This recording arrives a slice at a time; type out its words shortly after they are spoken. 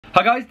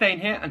Hi guys, Dane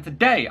here, and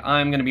today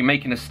I'm going to be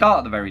making a start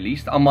at the very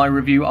least on my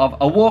review of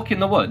A Walk in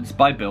the Woods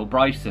by Bill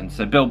Bryson.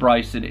 So Bill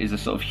Bryson is a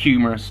sort of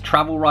humorous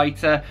travel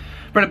writer.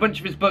 Read a bunch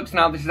of his books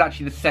now. This is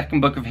actually the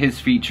second book of his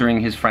featuring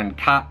his friend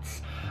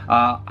Katz.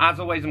 As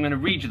always, I'm going to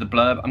read you the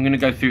blurb. I'm going to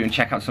go through and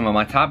check out some of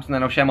my tabs, and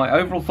then I'll share my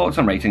overall thoughts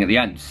and rating at the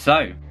end.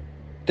 So,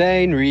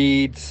 Dane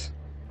reads.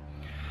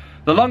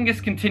 The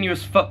longest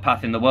continuous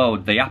footpath in the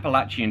world, the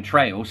Appalachian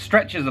Trail,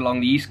 stretches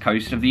along the east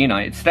coast of the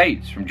United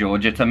States, from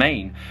Georgia to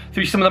Maine,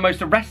 through some of the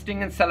most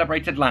arresting and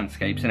celebrated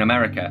landscapes in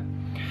America.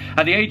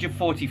 At the age of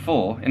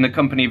 44, in the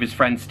company of his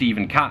friend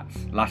Stephen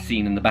Katz, last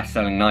seen in the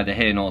best-selling Neither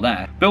Here Nor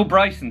There, Bill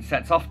Bryson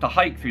sets off to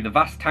hike through the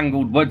vast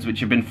tangled woods which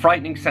have been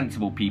frightening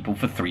sensible people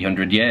for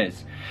 300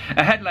 years.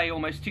 Ahead lay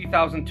almost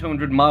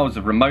 2,200 miles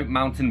of remote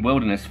mountain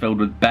wilderness filled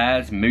with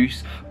bears,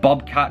 moose,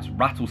 bobcats,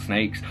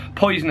 rattlesnakes,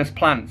 poisonous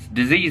plants,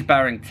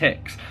 disease-bearing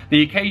ticks,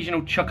 the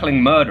occasional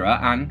chuckling murderer,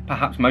 and,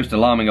 perhaps most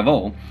alarming of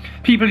all,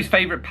 people whose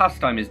favourite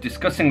pastime is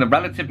discussing the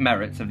relative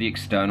merits of the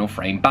external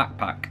frame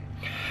backpack.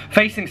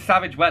 Facing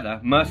savage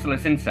weather,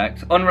 merciless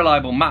insects,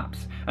 unreliable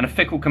maps, and a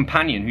fickle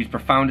companion whose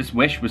profoundest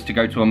wish was to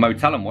go to a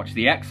motel and watch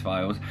the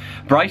X-Files,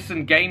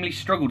 Bryson gamely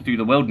struggled through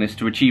the wilderness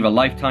to achieve a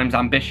lifetime's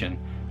ambition: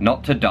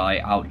 not to die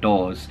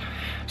outdoors.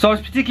 So I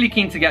was particularly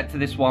keen to get to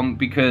this one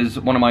because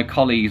one of my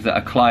colleagues at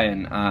a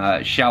client,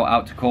 shout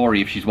out to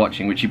Corey if she's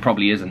watching, which she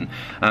probably isn't,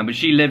 but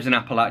she lives in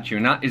Appalachia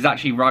and that is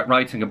actually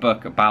writing a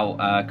book about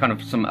kind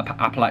of some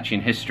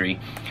Appalachian history.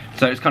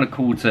 So it's kind of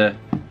cool to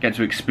get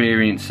to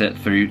experience it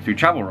through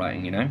travel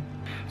writing, you know.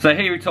 So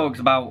here he talks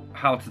about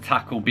how to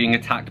tackle being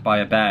attacked by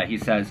a bear. He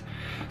says,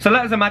 "So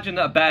let us imagine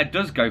that a bear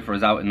does go for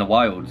us out in the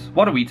wilds.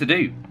 What are we to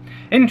do?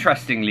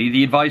 Interestingly,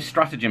 the advised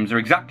stratagems are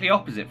exactly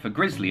opposite for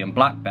grizzly and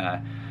black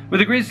bear. With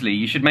a grizzly,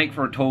 you should make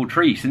for a tall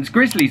tree, since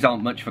grizzlies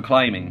aren't much for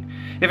climbing.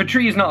 If a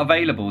tree is not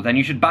available, then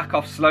you should back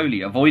off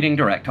slowly, avoiding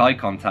direct eye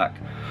contact.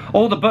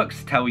 All the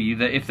books tell you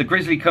that if the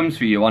grizzly comes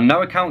for you, on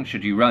no account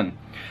should you run.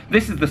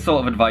 This is the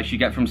sort of advice you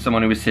get from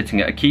someone who is sitting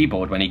at a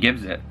keyboard when he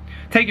gives it.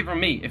 Take it from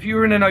me, if you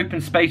were in an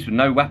open space with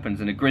no weapons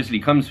and a grizzly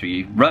comes for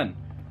you, run.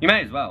 You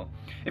may as well.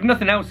 If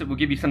nothing else, it will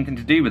give you something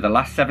to do with the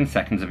last 7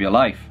 seconds of your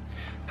life.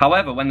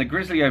 However, when the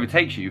grizzly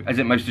overtakes you, as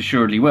it most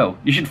assuredly will,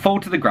 you should fall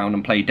to the ground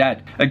and play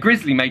dead. A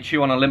grizzly may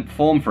chew on a limp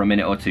form for a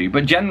minute or two,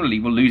 but generally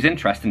will lose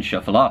interest and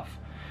shuffle off.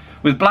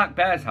 With black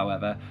bears,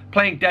 however,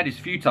 playing dead is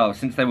futile,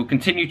 since they will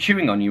continue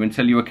chewing on you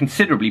until you are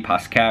considerably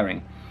past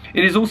caring.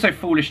 It is also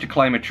foolish to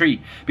climb a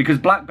tree, because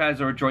black bears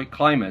are adroit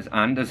climbers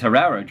and, as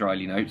Herrero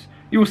dryly notes,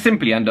 you will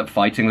simply end up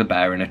fighting the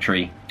bear in a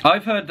tree.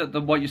 I've heard that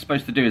what you're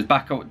supposed to do is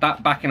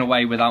backing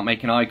away without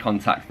making eye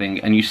contact thing,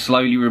 and you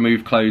slowly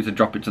remove clothes and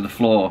drop it to the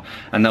floor,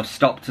 and they'll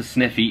stop to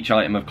sniff each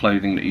item of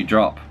clothing that you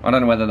drop. I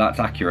don't know whether that's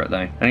accurate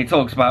though. And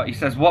he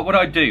says, what would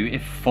I do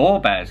if 4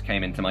 bears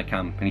came into my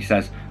camp? And he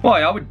says,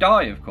 why, I would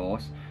die, of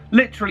course.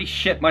 Literally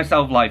shit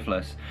myself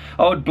lifeless.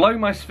 I would blow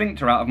my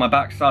sphincter out of my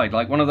backside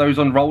like one of those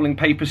unrolling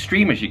paper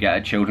streamers you get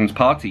at children's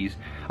parties.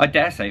 I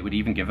dare say it would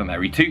even give a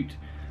merry toot.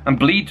 And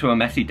bleed to a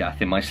messy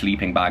death in my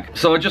sleeping bag."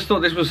 So I just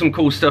thought this was some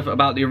cool stuff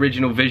about the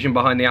original vision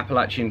behind the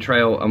Appalachian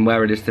Trail and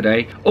where it is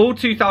today. All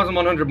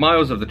 2,100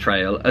 miles of the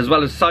trail, as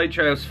well as side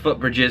trails,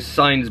 footbridges,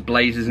 signs,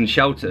 blazes and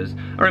shelters,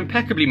 are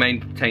impeccably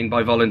maintained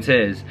by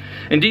volunteers.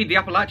 Indeed, the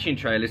Appalachian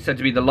Trail is said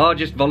to be the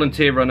largest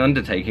volunteer-run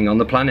undertaking on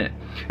the planet.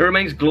 It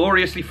remains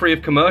gloriously free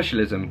of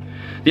commercialism.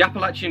 The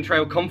Appalachian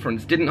Trail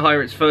Conference didn't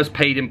hire its first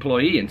paid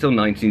employee until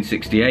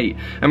 1968,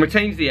 and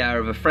retains the air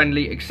of a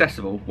friendly,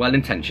 accessible,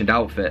 well-intentioned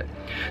outfit.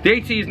 The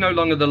AT is no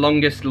longer the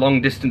longest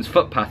long-distance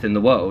footpath in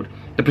the world.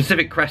 The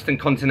Pacific Crest and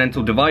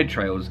Continental Divide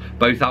trails,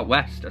 both out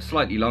west, are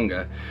slightly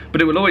longer,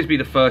 but it will always be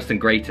the first and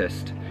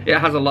greatest. It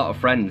has a lot of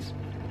friends.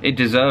 It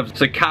deserves.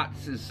 So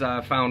Katz has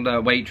found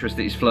a waitress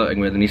that he's flirting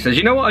with, and he says,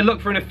 "You know what I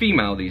look for in a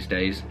female these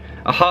days?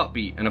 A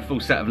heartbeat and a full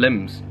set of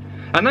limbs.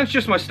 And that's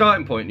just my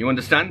starting point, you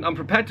understand? I'm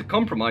prepared to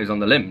compromise on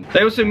the limbs."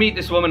 They also meet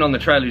this woman on the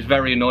trail who's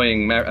very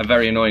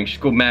annoying, she's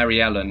called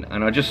Mary Ellen,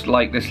 and I just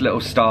like this little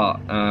start.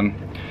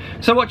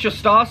 "So what's your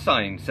star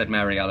sign?" said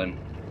Mary Ellen.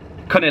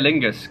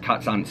 "Cunnilingus,"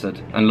 Katz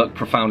answered, and looked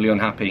profoundly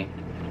unhappy.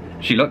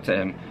 She looked at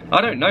him.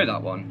 "I don't know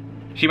that one."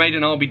 She made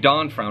an I'll be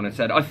darned frown and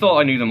said, "I thought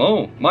I knew them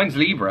all. Mine's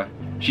Libra."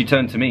 She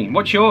turned to me.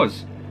 "What's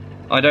yours?"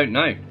 "I don't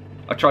know."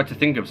 I tried to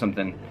think of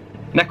something.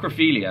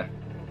 "Necrophilia."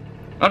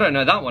 "I don't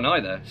know that one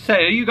either.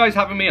 Say, are you guys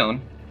having me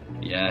on?"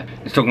 "Yeah."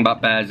 He's talking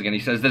about bears again. He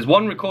says, "There's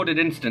one recorded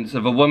instance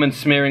of a woman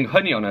smearing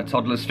honey on her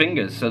toddler's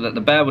fingers so that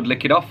the bear would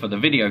lick it off for the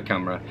video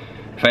camera.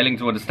 Failing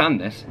to understand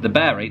this, the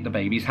bear ate the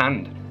baby's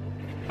hand."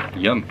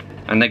 Yum.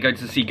 And they go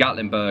to see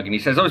Gatlinburg, and he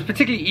says, "I was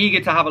particularly eager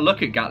to have a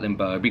look at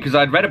Gatlinburg because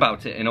I'd read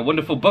about it in a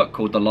wonderful book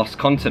called The Lost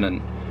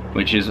Continent,"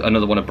 which is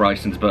another one of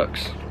Bryson's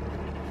books.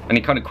 And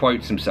he kind of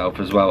quotes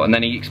himself as well, and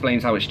then he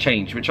explains how it's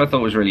changed, which I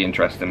thought was really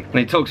interesting. And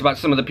he talks about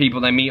some of the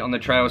people they meet on the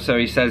trail. So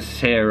he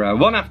says here,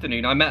 "One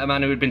afternoon I met a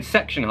man who had been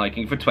section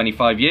hiking for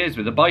 25 years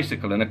with a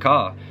bicycle and a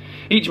car.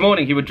 Each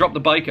morning he would drop the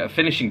bike at a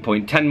finishing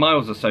point 10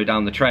 miles or so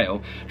down the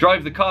trail,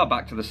 drive the car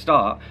back to the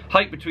start,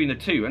 hike between the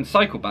two and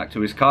cycle back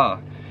to his car.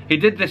 He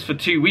did this for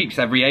 2 weeks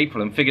every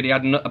April and figured he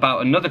had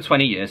about another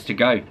 20 years to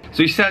go.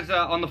 So he says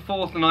on the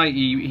fourth night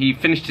he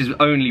finished his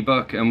only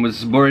book and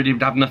was worried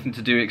he'd have nothing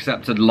to do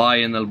except to lie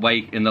in the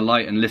light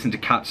and listen to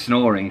cats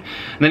snoring.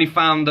 And then he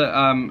found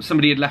that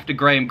somebody had left a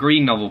Graham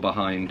Greene novel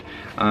behind,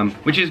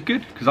 which is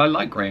good because I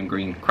like Graham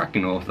Greene,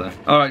 cracking author.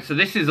 Alright, so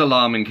this is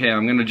alarming here.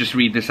 I'm going to just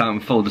read this out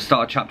in full, the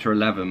start of chapter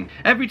 11.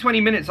 Every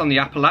 20 minutes on the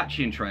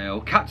Appalachian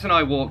Trail, Katz and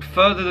I walked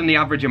further than the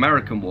average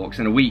American walks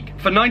in a week.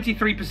 For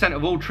 93%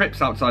 of all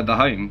trips outside the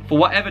home, for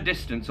whatever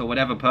distance or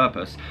whatever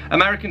purpose,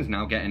 Americans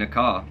now get in a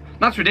car.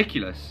 That's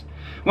ridiculous.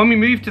 When we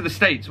moved to the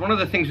States, one of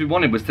the things we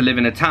wanted was to live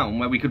in a town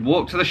where we could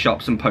walk to the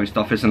shops and post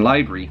office and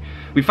library.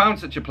 We found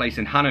such a place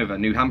in Hanover,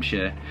 New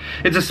Hampshire.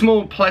 It's a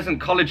small, pleasant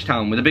college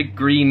town with a big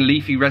green,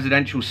 leafy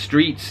residential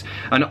streets,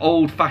 an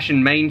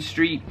old-fashioned main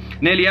street.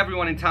 Nearly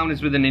everyone in town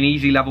is within an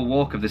easy level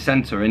walk of the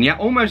centre, and yet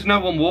almost no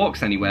one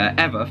walks anywhere,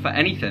 ever, for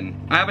anything.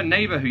 I have a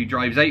neighbour who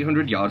drives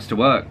 800 yards to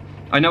work.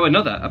 I know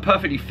another, a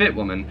perfectly fit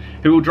woman,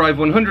 who will drive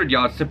 100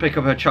 yards to pick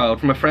up her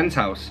child from a friend's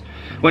house.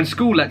 When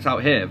school lets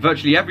out here,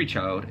 virtually every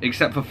child,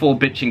 except for 4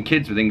 bitching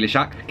kids with English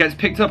accents, gets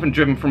picked up and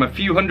driven from a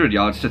few hundred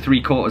yards to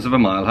 3/4 of a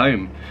mile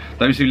home.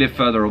 Those who live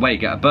further away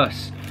get a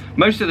bus.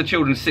 Most of the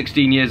children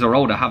 16 years or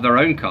older have their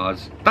own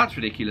cars. That's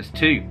ridiculous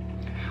too.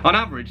 On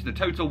average, the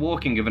total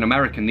walking of an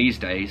American these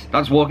days,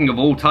 that's walking of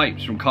all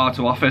types, from car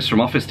to office,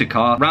 from office to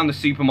car, around the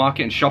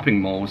supermarket and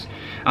shopping malls,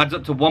 adds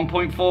up to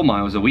 1.4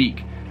 miles a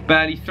week.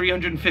 Barely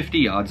 350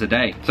 yards a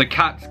day. So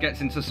Katz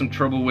gets into some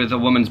trouble with a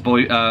woman's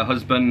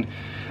husband,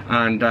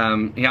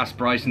 and he asks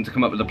Bryson to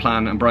come up with a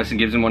plan, and Bryson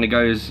gives him one. He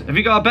goes, "Have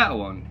you got a better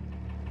one?"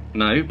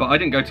 "No, but I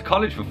didn't go to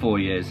college for 4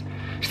 years."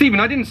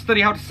 "Stephen, I didn't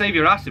study how to save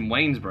your ass in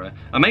Waynesboro.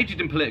 I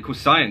majored in political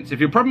science. If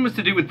your problem was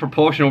to do with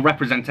proportional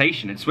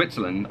representation in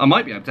Switzerland, I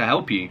might be able to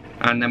help you."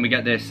 And then we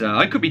get this,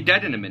 "I could be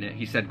dead in a minute,"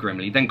 he said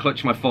grimly, then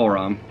clutched my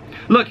forearm.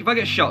 "Look, if I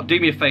get shot, do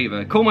me a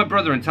favour. Call my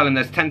brother and tell him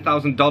there's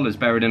 $10,000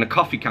 buried in a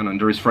coffee can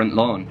under his front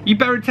lawn." "You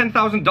buried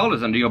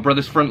 $10,000 under your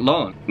brother's front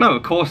lawn?" "No,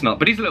 of course not,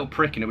 but he's a little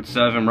prick and it would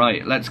serve him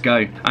right. Let's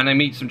go." And they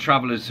meet some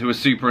travellers who are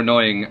super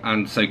annoying,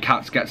 and so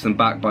Katz gets them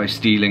back by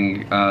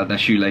stealing their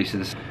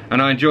shoelaces.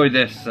 And I enjoy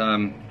this,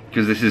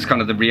 because this is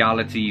kind of the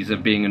realities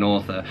of being an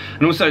author.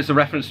 And also it's a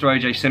reference to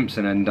O.J.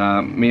 Simpson,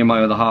 and me and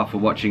my other half were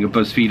watching a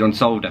BuzzFeed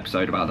Unsolved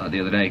episode about that the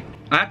other day.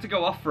 I had to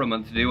go off for a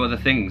month to do other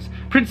things.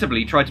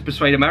 Principally try to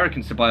persuade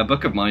Americans to buy a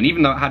book of mine,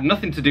 even though it had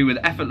nothing to do with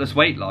effortless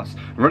weight loss,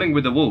 running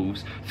with the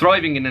wolves,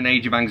 thriving in an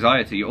age of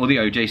anxiety, or the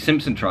O.J.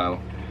 Simpson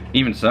trial.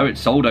 Even so, it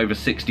sold over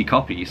 60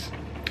 copies.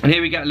 And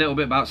here we get a little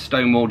bit about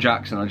Stonewall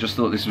Jackson. I just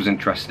thought this was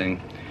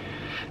interesting.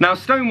 Now,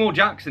 Stonewall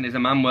Jackson is a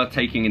man worth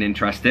taking an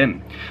interest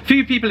in.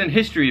 Few people in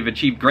history have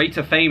achieved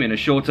greater fame in a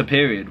shorter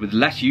period with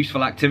less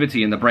useful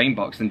activity in the brain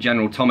box than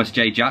General Thomas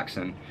J.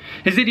 Jackson.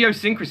 His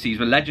idiosyncrasies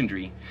were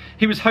legendary.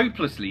 He was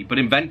hopelessly, but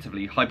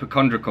inventively,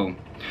 hypochondriacal.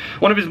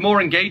 One of his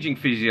more engaging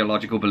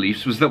physiological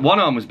beliefs was that one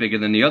arm was bigger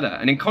than the other,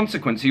 and in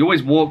consequence he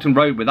always walked and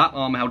rode with that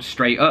arm held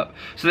straight up,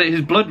 so that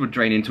his blood would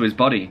drain into his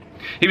body.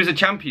 He was a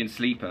champion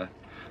sleeper.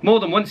 More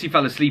than once he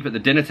fell asleep at the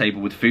dinner table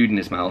with food in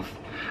his mouth.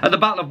 At the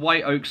Battle of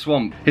White Oak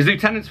Swamp, his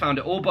lieutenants found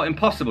it all but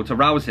impossible to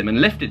rouse him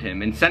and lifted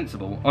him,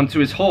 insensible, onto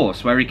his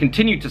horse, where he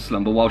continued to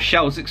slumber while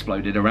shells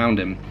exploded around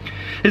him.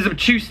 His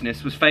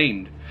obtuseness was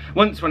famed.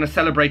 Once, when a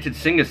celebrated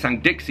singer sang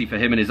Dixie for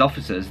him and his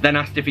officers, then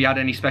asked if he had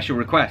any special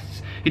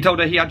requests, he told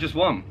her he had just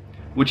one.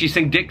 Would she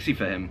sing Dixie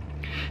for him?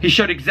 He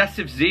showed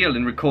excessive zeal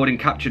in recording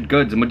captured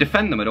goods and would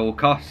defend them at all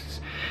costs.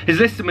 His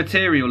list of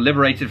material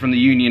liberated from the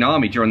Union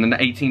Army during the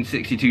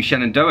 1862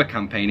 Shenandoah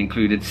campaign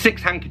included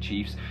 6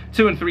 handkerchiefs,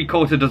 2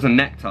 3/4 dozen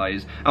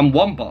neckties, and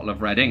 1 bottle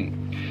of red ink.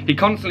 He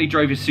constantly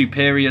drove his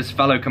superiors,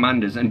 fellow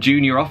commanders, and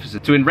junior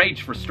officers to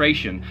enraged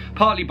frustration,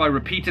 partly by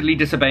repeatedly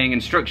disobeying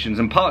instructions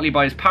and partly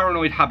by his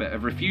paranoid habit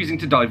of refusing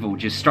to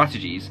divulge his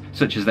strategies,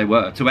 such as they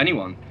were, to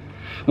anyone.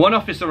 One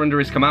officer under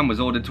his command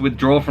was ordered to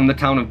withdraw from the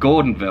town of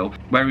Gordonville,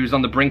 where he was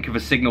on the brink of a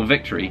signal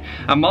victory,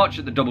 and march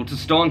at the double to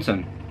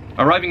Staunton.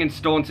 Arriving in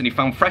Staunton, he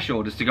found fresh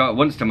orders to go at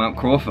once to Mount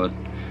Crawford.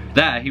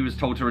 There, he was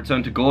told to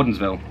return to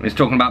Gordonsville. And he's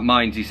talking about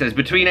mines. He says,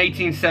 between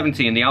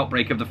 1870 and the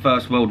outbreak of the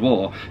First World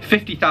War,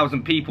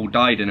 50,000 people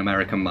died in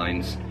American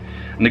mines.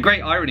 And the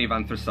great irony of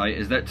anthracite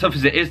is that, tough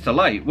as it is to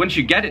light, once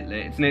you get it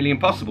lit, it's nearly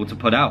impossible to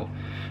put out.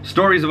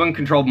 Stories of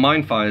uncontrolled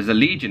mine fires are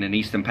legion in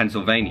eastern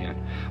Pennsylvania.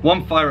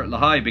 One fire at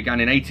Lehigh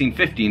began in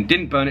 1850 and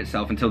didn't burn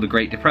itself until the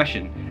Great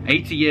Depression,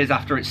 80 years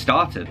after it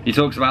started. He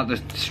talks about the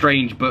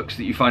strange books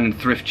that you find in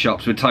thrift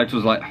shops with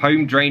titles like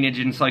Home Drainage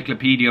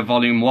Encyclopedia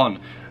Volume 1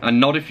 and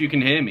Not If You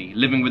Can Hear Me,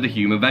 Living with a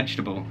Human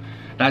Vegetable.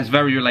 That's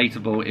very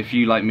relatable if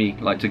you, like me,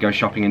 like to go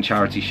shopping in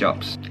charity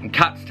shops. And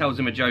Katz tells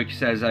him a joke. He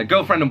says,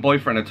 girlfriend and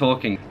boyfriend are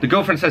talking. The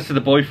girlfriend says to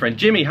the boyfriend,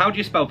 Jimmy, how do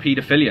you spell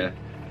paedophilia?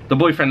 The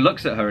boyfriend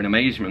looks at her in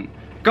amazement.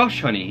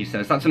 Gosh, honey, he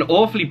says, that's an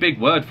awfully big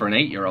word for an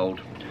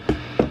 8-year-old.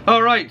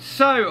 Alright,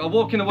 so A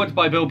Walk in the Woods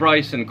by Bill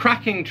Bryson.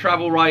 Cracking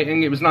travel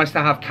writing. It was nice to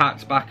have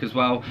Cats back as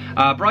well.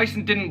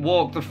 Bryson didn't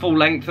walk the full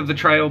length of the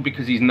trail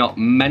because he's not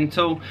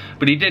mental,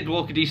 but he did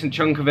walk a decent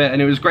chunk of it,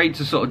 and it was great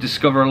to sort of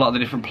discover a lot of the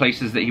different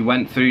places that he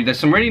went through. There's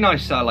some really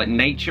nice like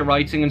nature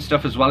writing and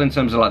stuff as well, in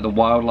terms of like the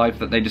wildlife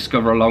that they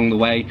discover along the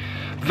way.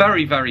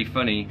 Very, very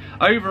funny.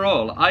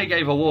 Overall, I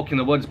gave A Walk in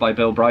the Woods by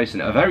Bill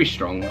Bryson a very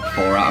strong 4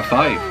 out of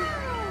 5.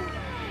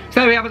 So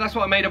there we have it, that's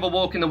what I made of A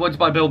Walk in the Woods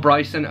by Bill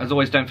Bryson. As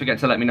always, don't forget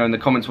to let me know in the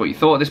comments what you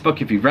thought of this book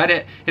if you've read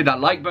it. Hit that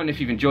like button if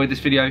you've enjoyed this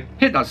video.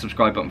 Hit that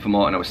subscribe button for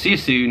more, and I will see you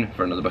soon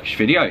for another bookish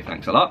video.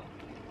 Thanks a lot.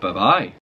 Bye-bye.